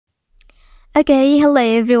Okay, hello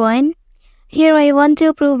everyone. Here I want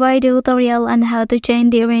to provide a tutorial on how to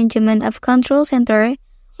change the arrangement of control center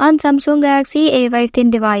on Samsung Galaxy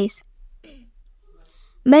A15 device.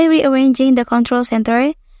 By rearranging the control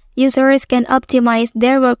center, users can optimize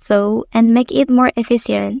their workflow and make it more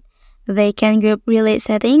efficient. They can group relate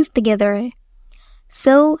settings together.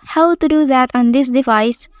 So, how to do that on this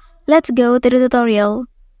device? Let's go to the tutorial.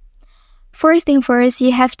 First thing first,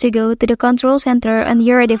 you have to go to the control center on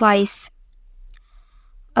your device.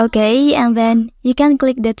 Okay, and then you can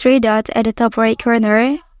click the three dots at the top right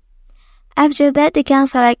corner. After that, you can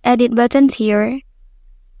select edit buttons here.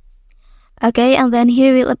 Okay, and then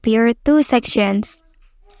here will appear two sections,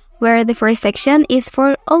 where the first section is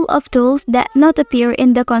for all of tools that not appear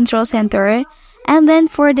in the control center, and then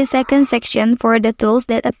for the second section for the tools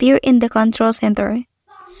that appear in the control center.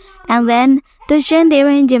 And then to change the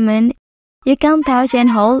arrangement, you can touch and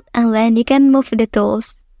hold, and then you can move the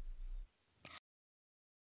tools.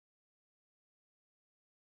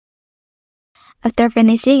 After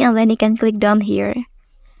finishing, and then you can click down here.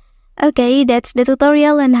 Okay, that's the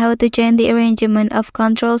tutorial on how to change the arrangement of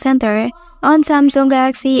control center on Samsung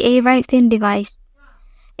Galaxy A15 device.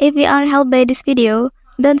 If you are helped by this video,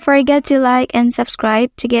 don't forget to like and subscribe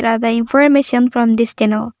to get other information from this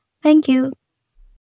channel. Thank you.